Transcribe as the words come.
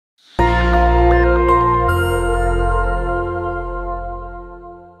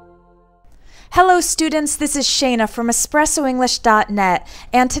students, this is Shayna from EspressoEnglish.net,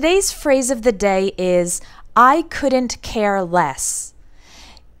 and today's phrase of the day is, I couldn't care less.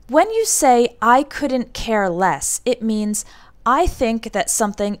 When you say, I couldn't care less, it means, I think that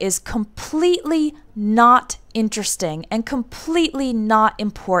something is completely not interesting and completely not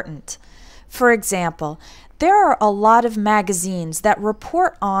important. For example, there are a lot of magazines that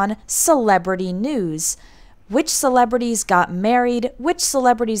report on celebrity news. Which celebrities got married, which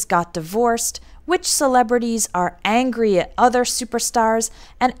celebrities got divorced, which celebrities are angry at other superstars,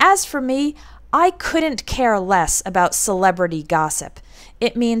 and as for me, I couldn't care less about celebrity gossip.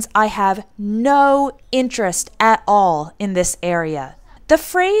 It means I have no interest at all in this area. The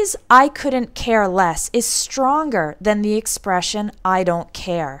phrase, I couldn't care less, is stronger than the expression, I don't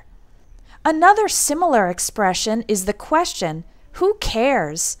care. Another similar expression is the question, who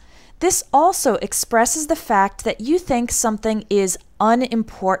cares? This also expresses the fact that you think something is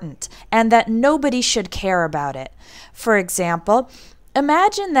unimportant and that nobody should care about it. For example,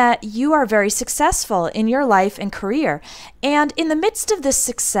 imagine that you are very successful in your life and career, and in the midst of this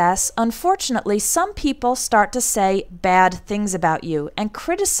success, unfortunately, some people start to say bad things about you and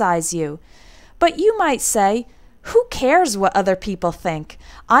criticize you. But you might say, who cares what other people think?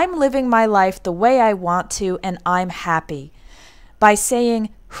 I'm living my life the way I want to and I'm happy. By saying,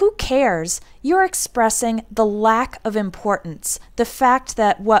 who cares, you're expressing the lack of importance, the fact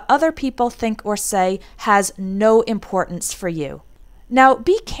that what other people think or say has no importance for you. Now,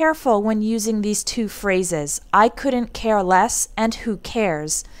 be careful when using these two phrases, I couldn't care less and who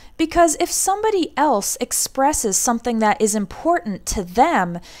cares, because if somebody else expresses something that is important to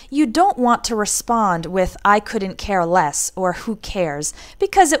them, you don't want to respond with I couldn't care less or who cares,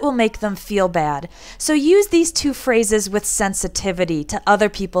 because it will make them feel bad. So use these two phrases with sensitivity to other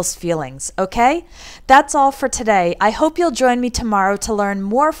people's feelings, okay? That's all for today. I hope you'll join me tomorrow to learn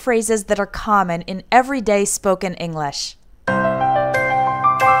more phrases that are common in everyday spoken English.